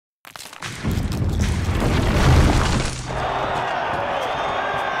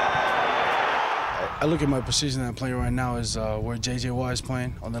I look at my position that I'm playing right now is where J.J. Watt is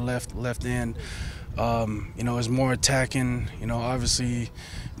playing on the left end. It's more attacking. Obviously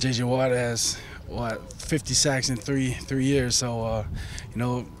J.J. Watt has 50 sacks in three years. So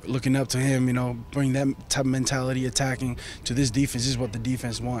looking up to him, bring that type of mentality, attacking to this defense. This is what the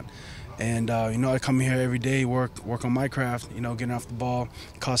defense want. And I come here every day, work on my craft. Getting off the ball,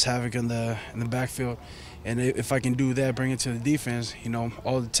 cause havoc in the backfield. And if I can do that, bring it to the defense,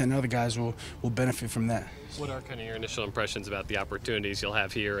 all the 10 other guys will benefit from that. What are kind of your initial impressions about the opportunities you'll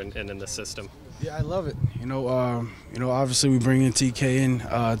have here and in the system? Yeah, I love it. Obviously we bring in TK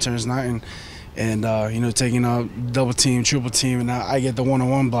in turns night, and taking out double team, triple team, and I get the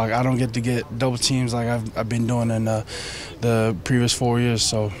one-on-one block. I don't get to get double teams like I've been doing in the previous 4 years.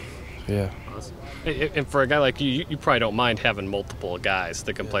 So, yeah. Awesome. And for a guy like you, you probably don't mind having multiple guys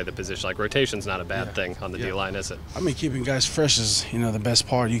that can play the position. Like rotation's not a bad thing on the D-line, is it? I mean, keeping guys fresh is the best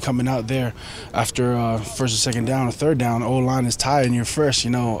part. You coming out there after first or second down or third down, O-line is tired and you're fresh.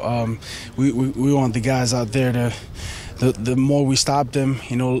 We want the guys out there to. The more we stop them,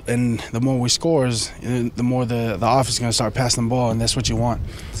 and the more we score, the more the offense is going to start passing the ball, and that's what you want.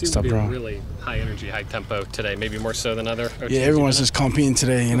 Seems to be really high energy, high tempo today, maybe more so than other OTAs. Yeah, everyone's just competing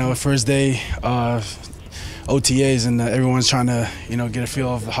today. First day OTAs, and everyone's trying to get a feel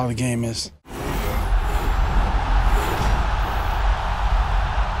of how the game is.